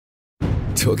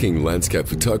Talking Landscape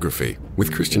Photography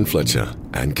with Christian Fletcher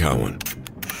and Cohen.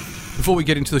 Before we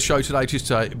get into the show today,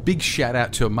 just a big shout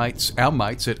out to our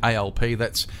mates at ALP.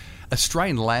 That's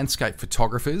Australian Landscape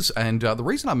Photographers. And the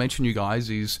reason I mention you guys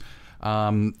is,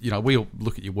 we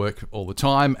look at your work all the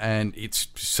time, and it's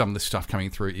some of the stuff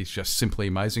coming through is just simply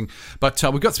amazing. But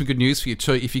we've got some good news for you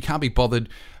too. If you can't be bothered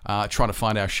trying to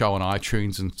find our show on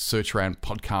iTunes and search around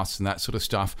podcasts and that sort of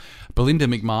stuff, Belinda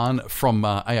McMahon from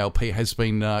ALP has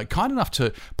been kind enough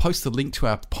to post the link to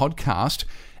our podcast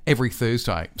every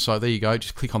Thursday. So there you go.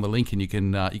 Just click on the link and you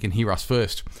can hear us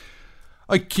first.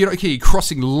 Okay,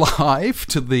 crossing live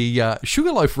to the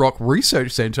Sugarloaf Rock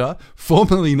Research Centre,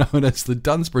 formerly known as the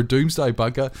Dunsborough Doomsday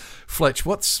Bunker. Fletch,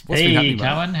 what's been happening, mate? Hey,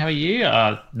 Cohen, how are you?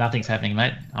 Nothing's happening,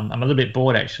 mate. I'm a little bit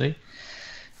bored, actually.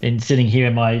 Been sitting here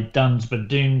in my Dunsborough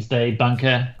Doomsday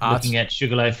Bunker, looking at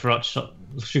Sugarloaf Rock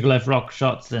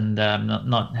shots, and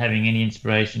not having any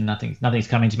inspiration. Nothing's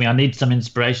coming to me. I need some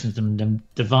inspiration, some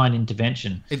divine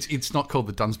intervention. It's not called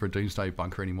the Dunsborough Doomsday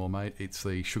Bunker anymore, mate. It's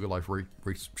the Sugarloaf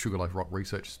Rock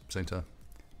Research Centre.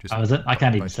 Is it? I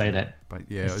can't even say that. But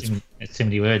yeah, it's too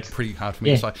many words. Pretty hard for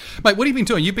me to say. Mate, what have you been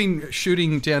doing? You've been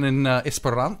shooting down in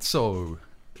Esperanto.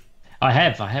 I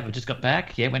have. I just got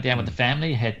back. Yeah, went down with the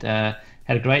family. Had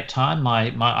a great time. I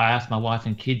asked my wife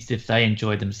and kids if they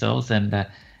enjoyed themselves, and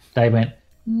they went,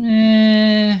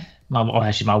 my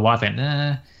wife went,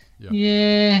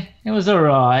 yeah, it was all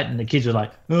right, and the kids were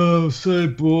like, oh, so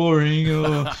boring.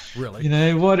 Or,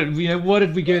 really? What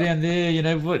did we go down there?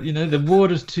 The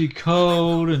water's too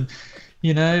cold, and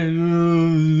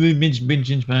binge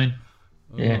moan.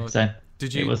 Yeah, so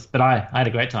did you? It was, but I had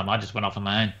a great time. I just went off on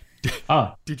my own.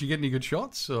 Oh, did you get any good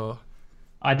shots? Or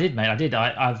I did, mate. I did.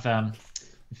 I've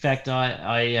in fact,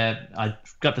 I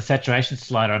got the saturation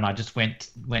slider and I just went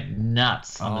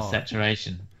nuts on the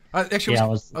saturation. I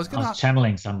was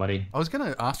channeling somebody. I was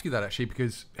going to ask you that actually,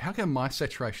 because how come my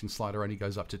saturation slider only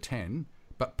goes up to 10,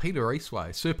 but Sir Peter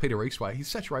Eastway, his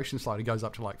saturation slider goes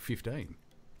up to like 15?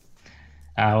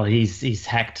 Well, he's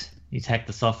hacked. He's hacked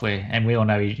the software, and we all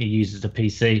know he uses a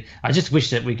PC. I just wish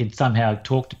that we could somehow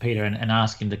talk to Peter and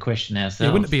ask him the question ourselves.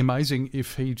 Yeah, wouldn't it be amazing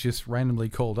if he just randomly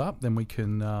called up? Then we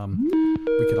could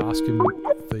ask him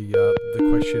the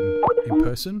question in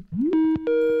person.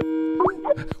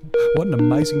 What an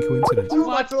amazing coincidence! Who am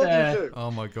I talking to?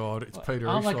 Oh my God, it's Peter.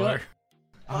 Oh my God!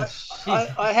 I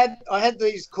had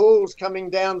these calls coming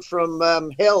down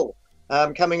from hell.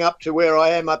 Coming up to where I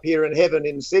am up here in heaven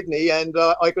in Sydney, and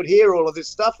I could hear all of this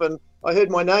stuff, and I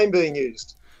heard my name being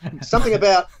used. Something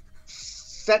about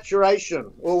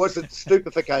saturation, or was it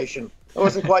stupefaction? I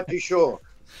wasn't quite too sure.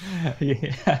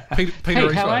 Yeah. Peter,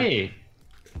 hey, how are you?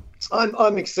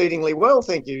 I'm exceedingly well,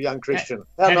 thank you, young Christian.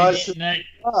 How nice to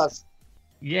ask.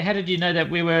 Yeah, how did you know that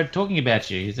we were talking about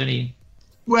you? Is any?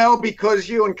 Well, because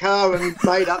you and Carwin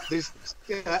made up this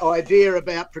idea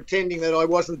about pretending that I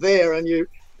wasn't there, and you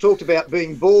talked about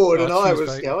being bored, and I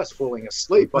was falling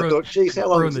asleep. I thought, geez, how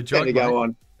long is it going to go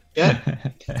on? Yeah.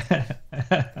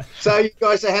 So you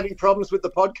guys are having problems with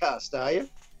the podcast, are you?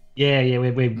 Yeah,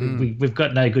 we've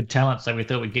got no good talent, so we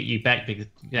thought we'd get you back because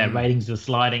ratings were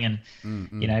sliding, and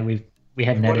we haven't had anyone.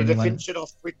 You wanted to finish it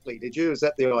off quickly, did you? Is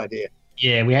that the idea?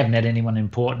 Yeah, we haven't had anyone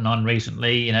important on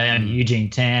recently. And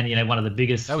Eugene Tan, one of the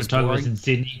biggest photographers in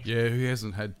Sydney. Yeah, who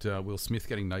hasn't had Will Smith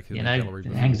getting naked in the gallery?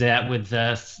 Hangs out with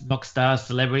rock stars,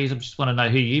 celebrities. I just want to know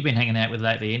who you've been hanging out with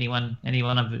lately. Anyone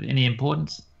of any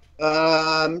importance?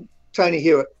 Tony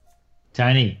Hewitt.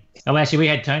 Tony. Oh, actually, we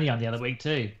had Tony on the other week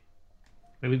too.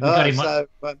 We got him so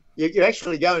you're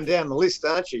actually going down the list,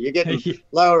 aren't you? You're getting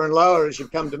lower and lower as you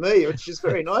come to me, which is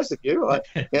very nice of you.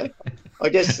 I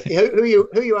guess who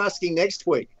are you asking next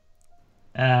week?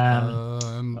 Well,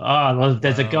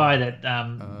 there's a guy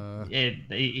that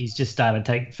he's just started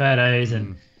taking photos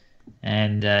and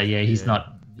he's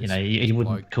not, he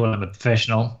wouldn't call him a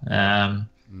professional. Oh,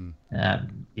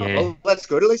 that's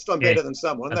good. At least I'm better than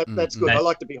someone. That's good. I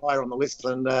like to be higher on the list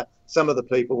than some of the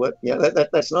people.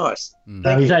 That's nice.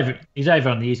 No, he's over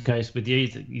on the East Coast with you.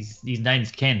 His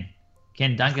name's Ken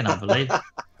Duncan, I believe.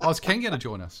 Is Ken going to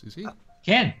join us? Is he?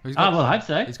 Ken. I hope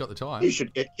so. He's got the time. You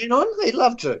should get Ken on. He'd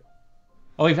love to.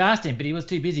 Oh, we've asked him, but he was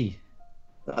too busy.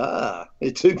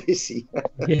 You're too busy.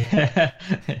 Yeah.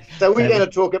 So we're going to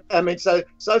talk.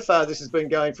 So far this has been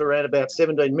going for around about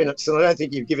 17 minutes, and I don't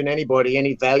think you've given anybody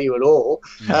any value at all.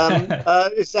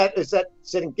 Is that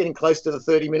getting close to the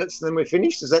 30 minutes, and then we're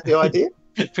finished? Is that the idea?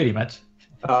 Pretty much.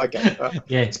 Oh, okay.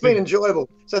 Yeah, it's been enjoyable.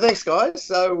 So thanks, guys.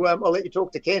 So I'll let you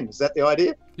talk to Ken. Is that the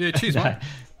idea? Yeah, cheers, mate.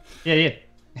 Yeah.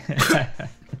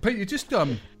 Pete, you just got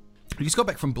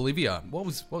back from Bolivia. What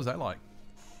was that like?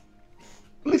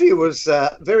 Bolivia was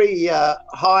very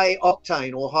high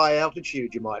octane or high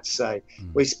altitude, you might say.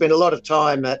 We spent a lot of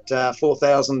time at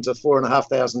 4,000 to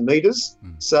 4,500 meters.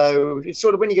 So it's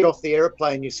sort of, when you get off the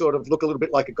aeroplane, you sort of look a little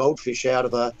bit like a goldfish out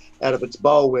of its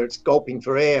bowl where it's gulping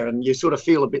for air, and you sort of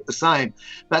feel a bit the same.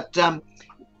 But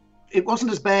it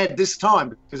wasn't as bad this time,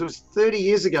 because it was 30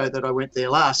 years ago that I went there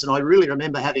last, and I really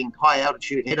remember having high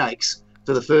altitude headaches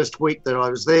for the first week that I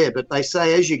was there. But they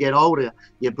say as you get older,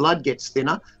 your blood gets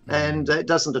thinner and it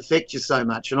doesn't affect you so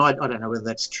much. And I don't know whether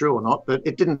that's true or not, but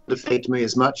it didn't affect me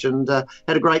as much, and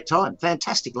had a great time.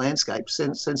 Fantastic landscape,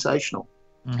 sensational.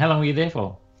 How long were you there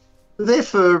for? There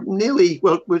for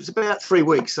it was about 3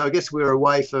 weeks. So I guess we were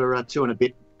away for 2 and a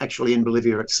bit, actually, in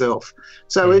Bolivia itself.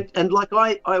 So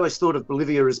I always thought of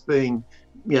Bolivia as being,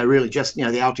 really just, the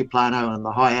Altiplano and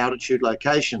the high altitude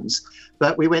locations.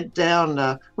 But we went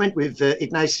down, went with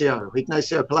Ignacio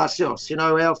Palacios,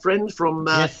 our friend from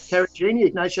Carragini.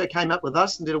 Ignacio came up with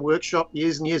us and did a workshop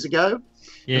years and years ago.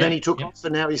 Yeah, and then he took off,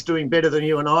 and now he's doing better than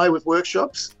you and I with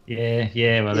workshops.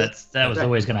 Yeah. Well, that was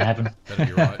always going to happen. That'd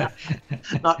be right.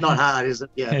 not hard, is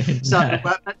it? Yeah. So,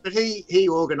 but he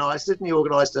organised it, and he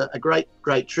organised a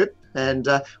great trip. And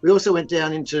we also went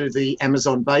down into the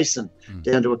Amazon basin,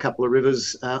 down to a couple of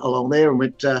rivers along there, and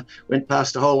went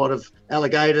past a whole lot of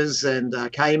alligators and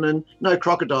caiman. No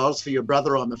crocodiles for your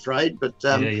brother, I'm afraid, but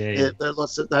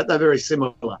they're very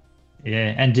similar.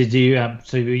 Yeah, and did you?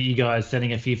 So were you guys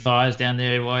setting a few fires down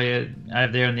there while you're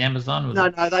over there in the Amazon? No,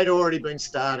 they'd already been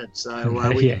started, so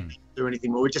we didn't do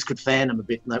anything more. We just could fan them a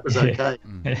bit, and that was okay.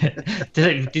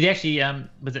 Did you actually?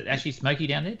 Was it actually smoky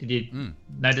down there? Did you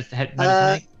notice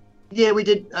anything? Yeah, we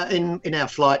did in our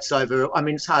flights over. I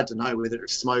mean, it's hard to know whether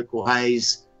it's smoke or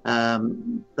haze,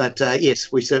 but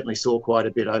yes, we certainly saw quite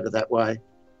a bit over that way.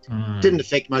 Didn't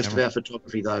affect most of our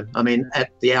photography, though. I mean,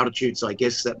 at the altitudes, I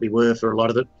guess, that we were for a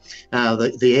lot of it,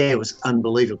 the air was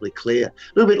unbelievably clear. A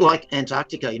little bit like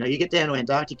Antarctica. You get down to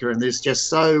Antarctica, and there's just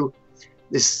so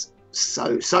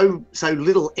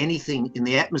little anything in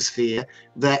the atmosphere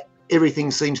that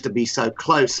everything seems to be so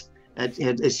close.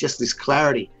 It's just this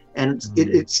clarity. And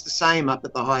it's the same up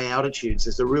at the high altitudes.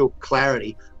 There's a real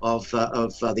clarity of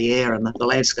the air, and the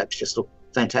landscapes just look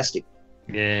fantastic.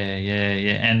 Yeah.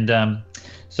 And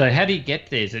so how do you get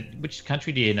there? Which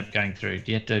country do you end up going through?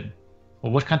 Do you have to,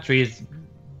 or what country is?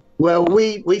 Well,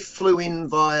 we flew in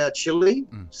via Chile,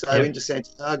 into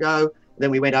Santiago. Then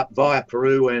we went up via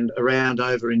Peru and around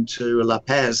over into La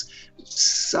Paz.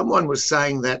 Someone was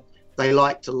saying that they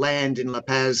like to land in La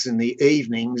Paz in the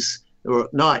evenings or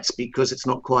at nights because it's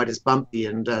not quite as bumpy,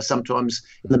 and sometimes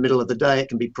in the middle of the day it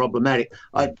can be problematic.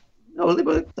 It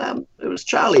was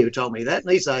Charlie who told me that,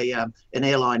 and he's an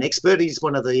airline expert. He's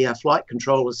one of the flight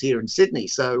controllers here in Sydney.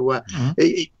 So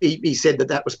he said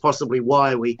that was possibly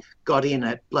why we got in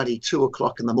at bloody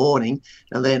 2:00 in the morning,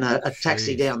 and then a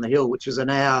taxi down the hill, which was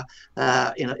an hour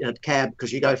in a cab,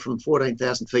 because you go from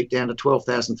 14,000 feet down to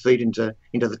 12,000 feet into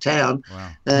the town.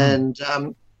 Wow. And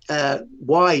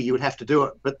why you would have to do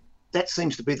it, but that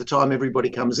seems to be the time everybody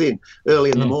comes in,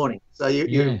 early in the morning. So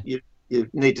you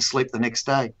need to sleep the next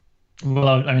day. Well,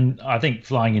 I mean, I think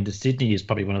flying into Sydney is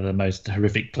probably one of the most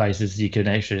horrific places you could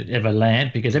actually ever land,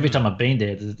 because every time I've been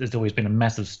there, there's always been a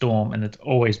massive storm, and it's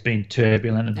always been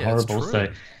turbulent and horrible. So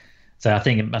I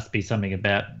think it must be something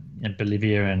about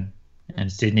Bolivia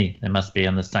and Sydney. They must be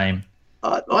on the same.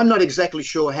 I'm not exactly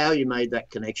sure how you made that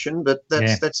connection, but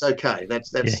that's okay. That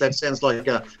sounds like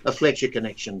a Fletcher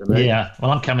connection to me. Yeah. Well,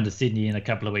 I'm coming to Sydney in a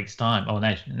couple of weeks' time. Oh,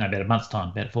 no, about a month's time,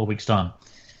 about 4 weeks' time.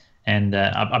 And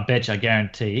I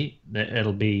guarantee that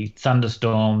it'll be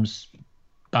thunderstorms,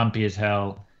 bumpy as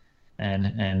hell,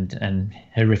 and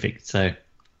horrific. So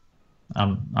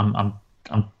I'm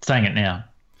saying it now.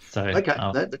 So okay,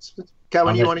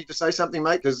 Cohen, you wanting to say something,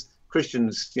 mate? Because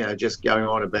Christian's just going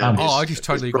on about. I just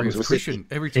totally agree with Christian.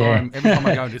 Every time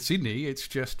I go into Sydney, it's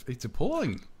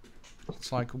appalling.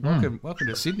 It's like, welcome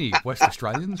to Sydney, West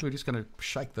Australians. We're just going to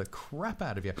shake the crap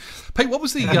out of you. Pete, what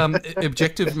was the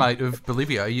objective, mate, of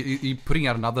Bolivia? Are you putting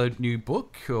out another new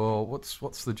book, or what's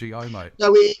the GO, mate?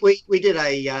 No, we did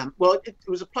it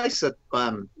was a place that,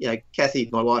 Kathy,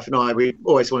 my wife, and I, we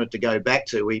always wanted to go back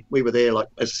to. We were there, like,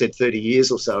 as I said, 30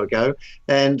 years or so ago,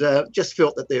 and just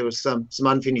felt that there was some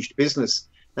unfinished business.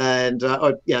 And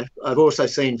I've also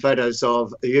seen photos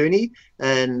of Uyuni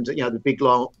and the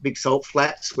big salt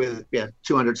flats with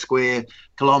 200 square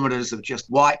kilometres of just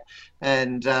white,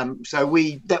 and so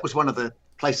that was one of the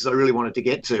places I really wanted to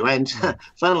get to. And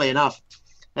funnily enough,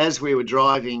 as we were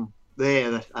driving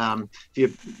there, if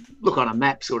you look on a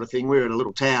map sort of thing, we were in a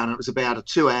little town, and it was about a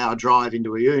 2-hour drive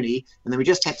into Uyuni, and then we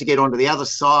just had to get onto the other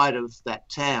side of that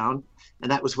town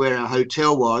and that was where our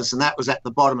hotel was, and that was at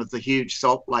the bottom of the huge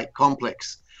Salt Lake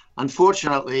complex.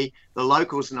 Unfortunately, the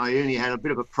locals in Iuni had a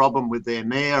bit of a problem with their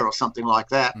mayor or something like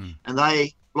that, and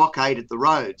they blockaded the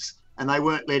roads, and they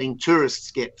weren't letting tourists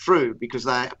get through because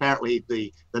apparently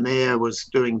the mayor was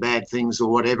doing bad things or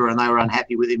whatever, and they were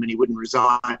unhappy with him and he wouldn't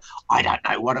resign. I don't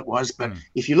know what it was, but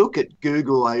if you look at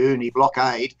Google Iuni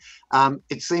blockade,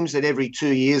 it seems that every 2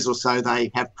 years or so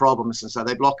they have problems, and so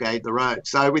they blockade the road.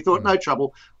 So we thought, no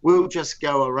trouble, we'll just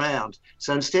go around.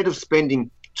 So instead of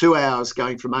spending 2 hours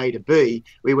going from A to B,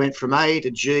 we went from A to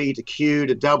G to Q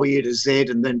to W to Z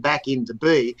and then back into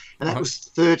B, and that was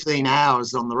 13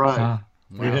 hours on the road. Wow.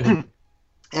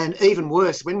 And even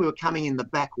worse, when we were coming in the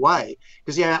back way,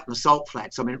 because you're out in the salt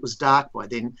flats, I mean, it was dark by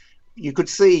then, you could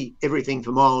see everything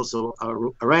for miles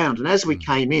around. And as we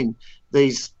came in,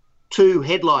 these 2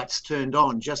 headlights turned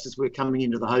on just as we were coming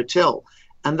into the hotel.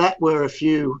 And that were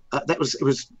it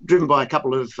was driven by a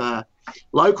couple of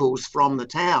locals from the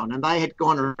town, and they had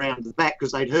gone around the back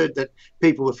because they'd heard that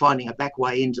people were finding a back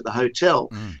way into the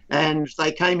hotel. And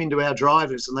they came into our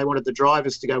drivers and they wanted the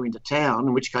drivers to go into town,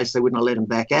 in which case they wouldn't have let them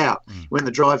back out. When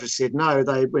the drivers said no,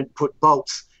 they put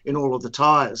bolts in all of the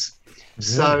tyres.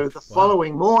 So the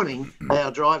following morning,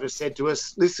 our drivers said to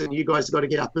us, listen, you guys have got to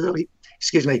get up early.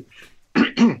 Excuse me.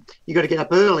 You got to get up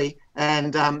early,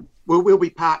 and we'll be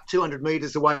parked 200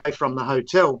 metres away from the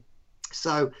hotel.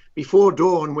 So before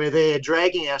dawn, we're there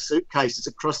dragging our suitcases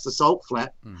across the salt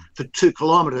flat for 2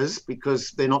 kilometres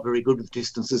because they're not very good with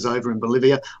distances over in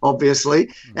Bolivia, obviously.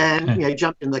 And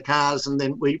jumped in the cars, and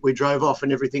then we drove off,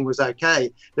 and everything was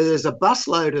okay. But there's a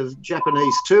busload of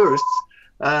Japanese tourists.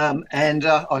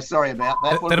 Sorry about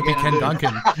that. That'll be Ken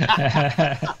Duncan.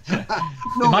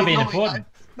 It might be important.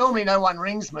 Normally no one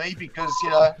rings me because,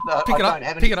 I don't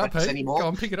have any friends anymore. Go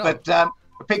on, pick it up.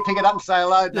 But pick it up and say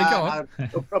hello. No,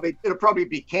 it'll probably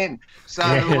be Ken. So,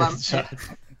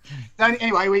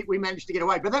 anyway, we managed to get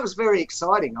away. But that was very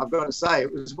exciting, I've got to say.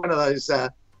 It was one of those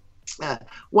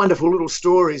wonderful little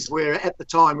stories where at the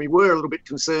time we were a little bit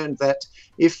concerned that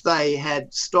if they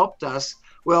had stopped us,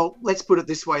 well, let's put it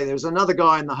this way. There was another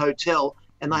guy in the hotel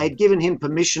and they had given him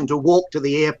permission to walk to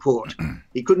the airport.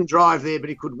 He couldn't drive there, but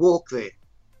he could walk there.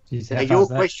 Jeez, your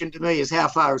question to me is, how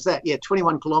far is that? Yeah,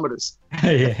 21 kilometres.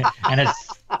 Yeah, and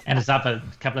it's up a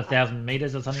couple of thousand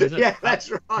metres or something, is it? Yeah,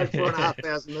 that's right,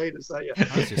 4,500 metres. So yeah,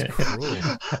 that's just cruel.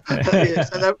 Yeah,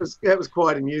 so that was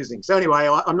quite amusing. So anyway,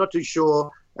 I'm not too sure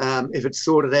if it's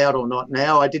sorted out or not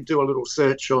now. I did do a little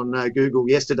search on Google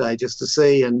yesterday just to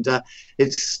see, and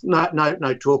it's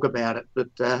no talk about it. But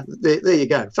there you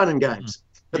go, fun and games.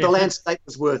 But the landscape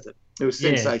was worth it. It was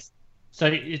sensational.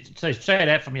 So straight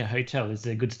out from your hotel, is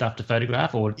there good stuff to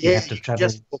photograph, or do you have to travel?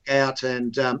 Just look out,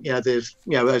 and there's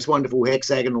those wonderful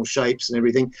hexagonal shapes and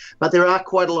everything. But there are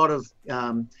quite a lot of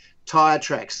tyre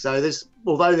tracks. So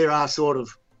although there are sort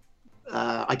of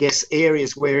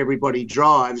areas where everybody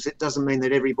drives, it doesn't mean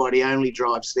that everybody only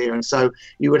drives there. And so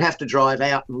you would have to drive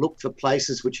out and look for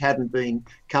places which hadn't been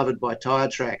covered by tyre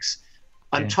tracks.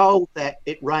 I'm told that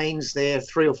it rains there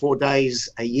 3 or 4 days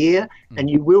a year, and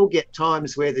you will get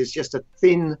times where there's just a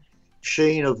thin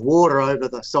sheen of water over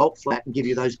the salt flat and give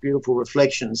you those beautiful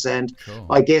reflections. And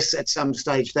I guess at some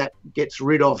stage that gets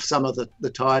rid of some of the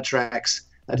tyre tracks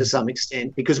to some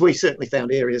extent, because we certainly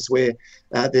found areas where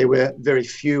there were very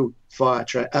few tyre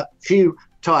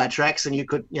tracks, and you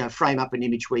could frame up an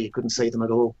image where you couldn't see them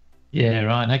at all. Yeah,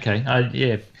 right.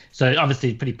 Okay. So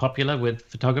obviously pretty popular with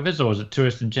photographers, or is it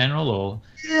tourists in general, or?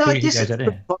 Yeah, I guess it's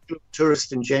popular with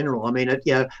tourists in general. I mean,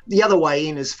 the other way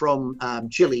in is from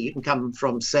Chile. You can come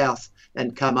from south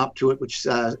and come up to it, which,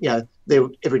 there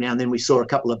every now and then we saw a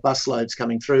couple of busloads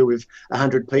coming through with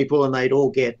 100 people, and they'd all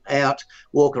get out,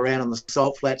 walk around on the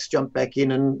salt flats, jump back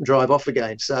in and drive off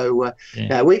again. So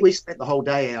we spent the whole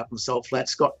day out on the salt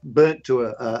flats, got burnt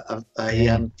to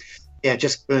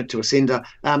just burnt to a cinder.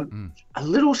 A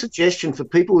little suggestion for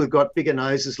people who've got bigger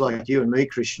noses like you and me,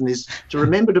 Christian, is to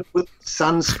remember to put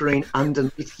sunscreen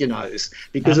underneath your nose,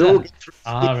 because it all gets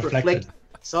reflected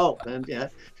salt. And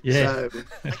so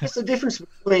that's the difference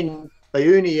between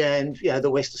Iuni and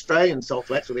the West Australian salt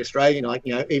flats, or the Australian,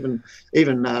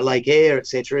 even Lake Eyre,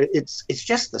 etc. It's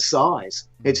just the size.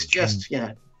 It's just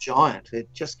giant.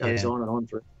 It just goes on and on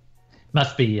for it.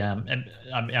 Must be. I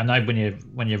know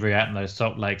when you're out in those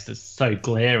salt lakes, it's so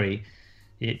glary.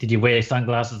 Did you wear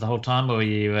sunglasses the whole time, or were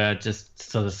you just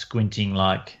sort of squinting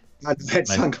like? I had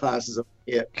sunglasses on.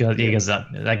 Yeah. Because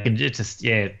they can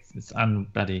it's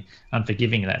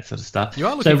unforgiving, that sort of stuff. You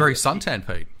are looking very suntan,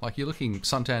 Pete. Like, you're looking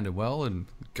suntanned and well, and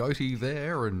goatee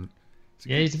there, and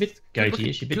Yeah, he's a bit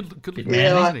goatee-ish. Good bit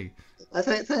man, manly.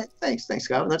 isn't he? Thanks,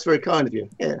 Carlton. That's very kind of you.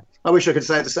 Yeah, I wish I could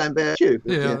say the same about you.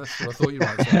 But Yeah, that's what I thought you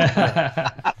might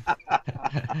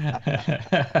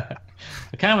say.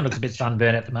 Carmen looks a bit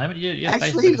sunburned at the moment.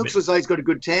 Actually, he looks as though he's got a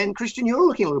good tan. Christian, you're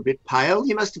looking a little bit pale.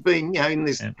 You must have been, in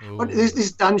this. There's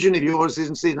this dungeon of yours,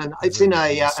 isn't it? And it's in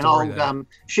an old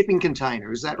shipping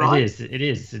container. Is that right? It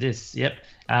is. Yep.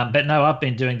 But no, I've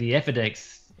been doing the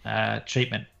Effidex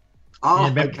treatment. Oh,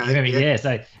 remember, yeah.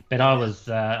 So, but I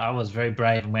was very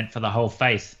brave and went for the whole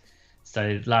face.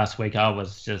 So last week I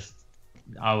looked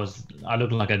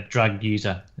like a drug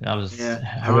user. I was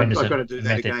horrendous. I've got to do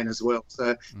that again as well.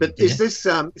 So, but is this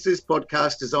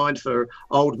podcast designed for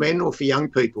old men or for young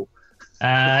people?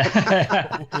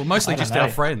 Well, mostly just our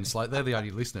friends. Like they're the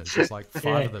only listeners. There's like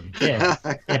 5 of them. Yeah,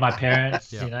 my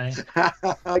parents. Yeah.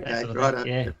 Okay,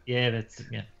 right. Yeah.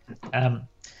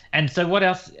 And so what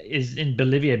else is in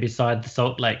Bolivia besides the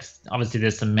Salt Lakes? Obviously,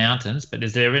 there's some mountains, but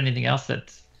is there anything else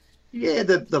that's... Yeah,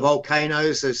 the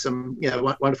volcanoes. There's some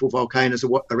wonderful volcanoes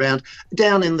around.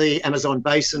 Down in the Amazon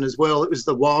basin as well, it was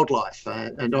the wildlife.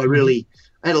 And I really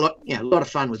had a lot of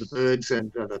fun with the birds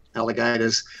and the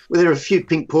alligators. Well, there are a few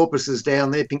pink porpoises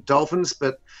down there, pink dolphins,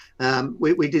 but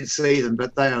we did see them,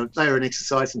 but they are an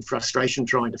exercise in frustration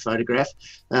trying to photograph.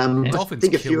 I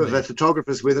think a few of the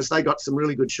photographers with us, they got some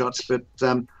really good shots, but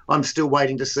I'm still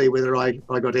waiting to see whether I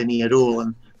got any at all.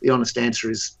 And the honest answer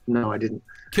is no, I didn't.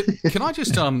 Can I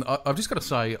just? I've just got to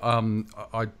say,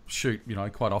 I shoot,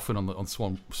 quite often on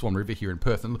Swan River here in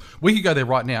Perth, and we could go there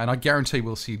right now, and I guarantee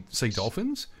we'll see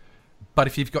dolphins. But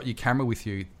if you've got your camera with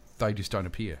you, they just don't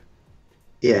appear.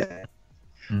 Yeah.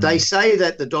 They say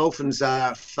that the dolphins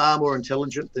are far more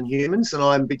intelligent than humans, and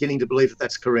I'm beginning to believe that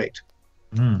that's correct.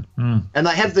 And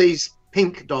they have these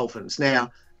pink dolphins.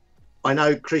 Now, I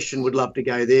know Christian would love to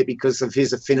go there because of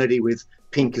his affinity with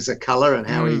pink as a colour and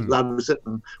how he loves it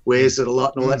and wears it a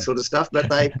lot and all that sort of stuff. But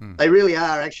they really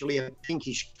are actually a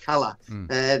pinkish colour.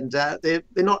 And they're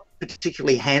not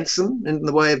particularly handsome in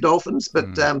the way of dolphins,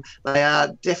 but they are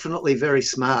definitely very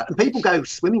smart. And people go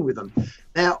swimming with them.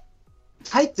 Now,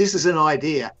 take this as an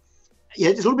idea. Yeah,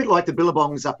 it's a little bit like the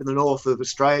billabongs up in the north of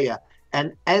Australia.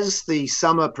 And as the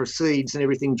summer proceeds and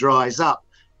everything dries up,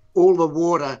 all the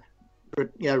water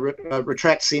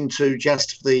retracts into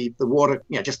just the water,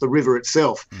 just the river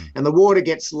itself. And the water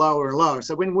gets lower and lower.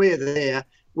 So when we're there,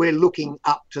 we're looking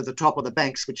up to the top of the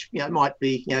banks, which might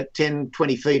be 10,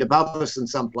 20 feet above us in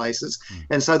some places.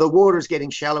 And so the water is getting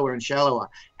shallower and shallower.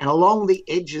 And along the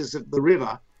edges of the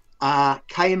river are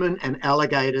caiman and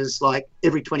alligators like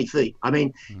every 20 feet. I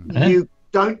mean, you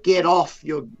don't get off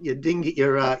your dinghy,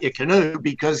 your canoe,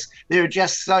 because there are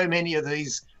just so many of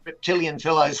these reptilian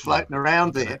fellows floating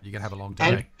around there. You're gonna have a long day.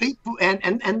 And people, and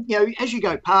as you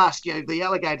go past, the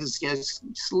alligators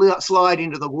slide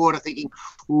into the water, thinking,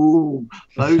 "Ooh,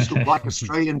 those look like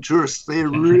Australian tourists. They're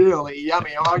really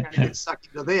yummy. I'm going to get sucked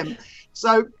into them."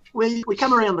 So we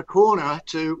come around the corner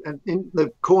and in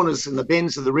the corners and the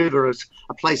bends of the river is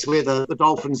a place where the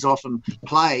dolphins often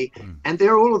play, and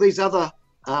there are all of these other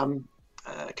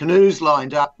canoes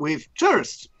lined up with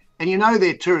tourists. And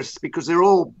they're tourists because they're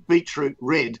all beetroot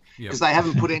red because they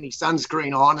haven't put any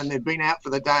sunscreen on and they've been out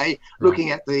for the day looking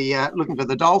for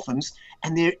the dolphins.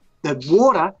 And the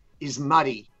water is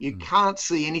muddy. You can't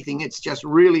see anything. It's just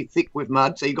really thick with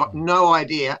mud. So you've got no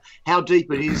idea how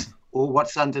deep it is or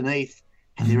what's underneath.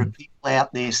 And there are people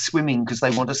out there swimming because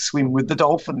they want to swim with the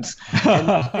dolphins.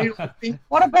 And think,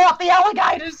 what about the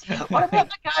alligators? What about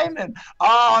the caiman?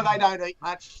 Oh, they don't eat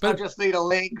much. They just eat a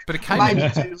leg, but a caiman,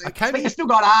 maybe 2 legs. But you still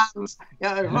got arms.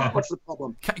 What's the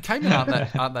problem? Caiman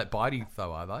aren't that bitey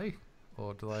though, are they?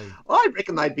 Or do they? I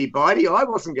reckon they'd be bitey. I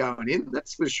wasn't going in,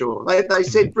 that's for sure. They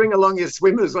said, bring along your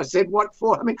swimmers. I said, what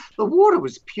for? I mean, the water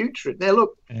was putrid. Now,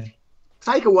 look,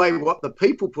 take away what the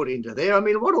people put into there. I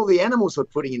mean, what all the animals were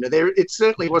putting into there, it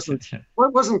certainly wasn't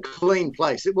a clean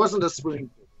place. It wasn't a swimming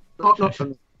pool. Not for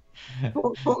me.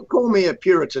 Call me a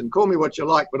Puritan, call me what you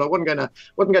like, but I wasn't going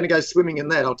to go swimming in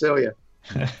that, I'll tell you.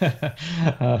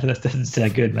 That doesn't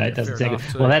sound good, mate. Doesn't sound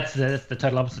good. Well, that's the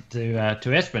total opposite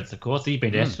to Esperance, of course. You've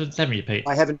been to Esperance, haven't you, Pete?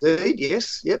 I have indeed.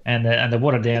 Yes. Yep. And the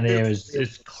water down there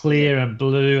is clear and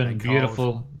blue and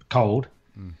beautiful, cold.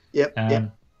 Yep.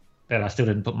 But I still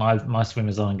didn't put my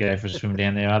swimmers on and go for a swim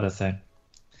down there either. So,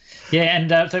 yeah.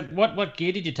 And so, what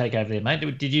gear did you take over there, mate?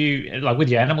 Did you with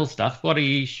your animal stuff? What are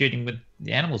you shooting with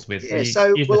the animals with? Yeah.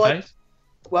 The phase?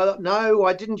 No,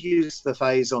 I didn't use the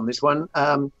phase on this one.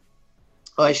 I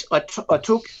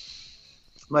took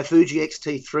my Fuji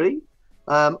X-T3.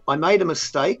 I made a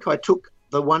mistake. I took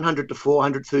the 100 to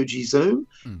 400 Fuji zoom,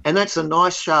 and that's a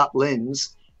nice sharp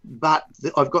lens. But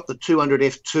I've got the 200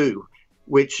 f2.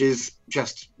 which is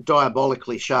just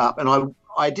diabolically sharp. And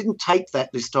I didn't take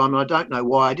that this time, and I don't know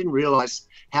why. I didn't realise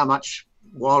how much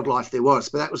wildlife there was,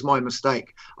 but that was my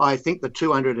mistake. I think the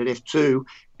 200 at f2,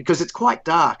 because it's quite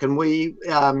dark, and we,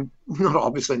 not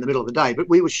obviously in the middle of the day, but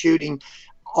we were shooting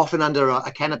often under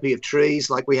a canopy of trees.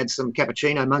 Like we had some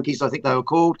cappuccino monkeys, I think they were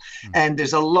called, and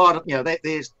there's a lot of,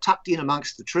 they're tucked in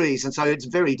amongst the trees, and so it's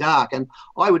very dark. And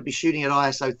I would be shooting at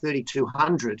ISO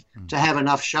 3200 to have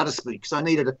enough shutter speed, because I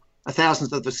needed a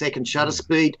thousandth of a second shutter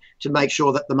speed to make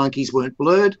sure that the monkeys weren't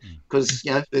blurred, because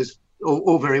there's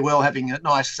all very well having a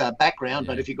nice background,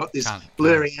 but if you've got this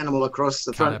blurry animal across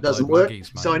the front, it doesn't work.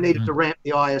 Monkeys, so I needed to ramp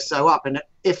the ISO up, and at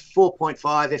f4.5,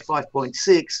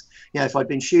 f5.6, if I'd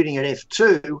been shooting at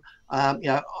f2,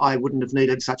 I wouldn't have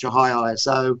needed such a high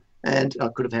ISO, and I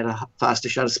could have had a faster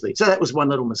shutter speed. So that was one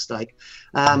little mistake.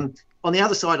 On the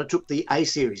other side, I took the A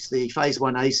series, the Phase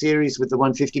 1 A series with the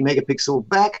 150 megapixel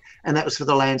back, and that was for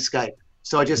the landscape.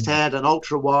 So I just had an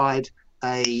ultra wide,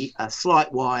 a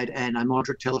slight wide, and a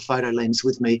moderate telephoto lens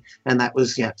with me, and that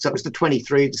was so it was the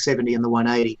 23, the 70, and the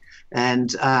 180,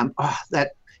 and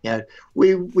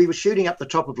we were shooting up the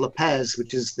top of La Paz,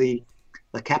 which is the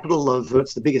capital of,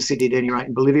 it's the biggest city at any rate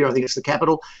in Bolivia. I think it's the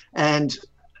capital, and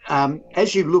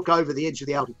as you look over the edge of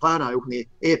the Altiplano, when the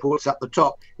airport's up the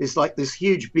top, there's like this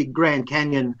huge big Grand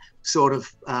Canyon sort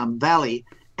of valley,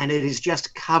 and it is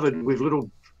just covered with little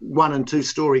 1- and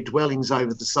 2-story dwellings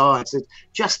over the sides. It's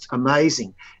just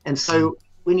amazing. And so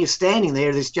when you're standing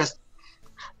there, there's just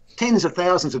tens of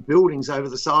thousands of buildings over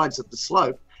the sides of the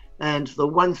slope, and the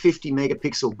 150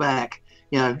 megapixel back,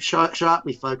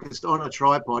 sharply focused on a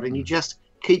tripod, and you just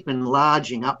keep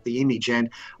enlarging up the image. And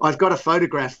I've got a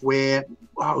photograph where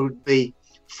it would be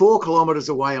 4 kilometres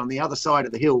away on the other side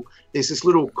of the hill, there's this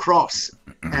little cross,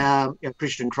 a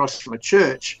Christian cross from a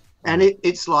church. And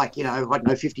it's like, I don't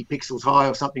know, 50 pixels high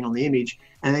or something on the image.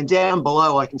 And then down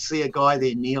below, I can see a guy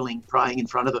there kneeling, praying in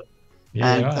front of it.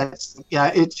 Yeah, and that's,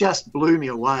 it just blew me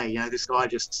away. This guy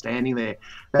just standing there.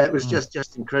 It was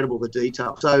just incredible, the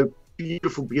detail. So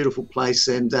beautiful, beautiful place.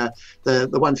 And the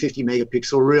 150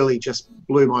 megapixel really just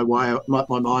blew my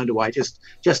mind away. Just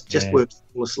worked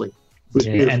flawlessly. It was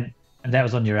beautiful. And that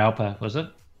was on your Alpha, was it?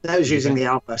 That was using the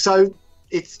Alpha. So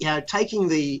it's, taking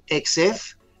the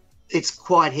XF, it's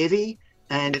quite heavy,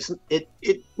 and it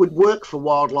would work for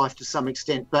wildlife to some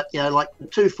extent, but like the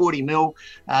 240mm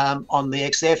on the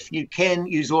XF, you can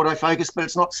use autofocus, but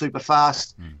it's not super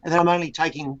fast, and then I'm only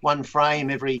taking 1 frame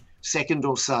every second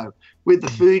or so. With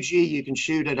the Fuji, you can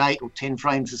shoot at 8 or 10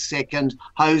 frames a second,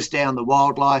 hose down the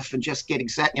wildlife, and just get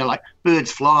exactly, like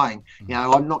birds flying.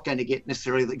 I'm not going to get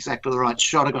necessarily exactly the right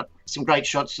shot. I got some great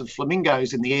shots of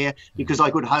flamingos in the air because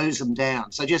I could hose them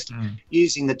down. So just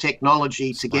using the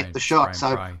technology to get the shot.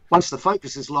 So once the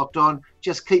focus is locked on,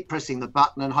 just keep pressing the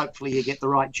button, and hopefully you get the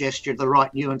right gesture, the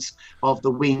right nuance of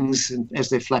the wings as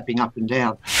they're flapping up and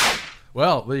down.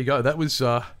 Well, there you go. That was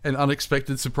an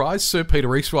unexpected surprise. Sir Peter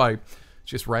Eastway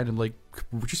just randomly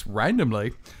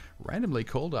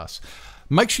called us.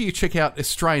 Make sure you check out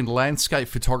Australian Landscape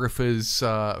Photographers'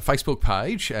 Facebook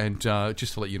page, and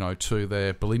just to let you know too,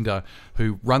 there, Belinda,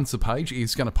 who runs the page,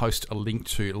 is going to post a link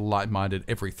to Light Minded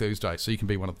every Thursday, so you can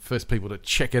be one of the first people to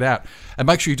check it out. And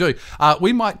make sure you do.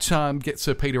 We might get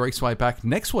Sir Peter Eastway back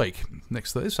next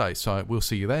Thursday, so we'll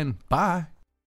see you then. Bye.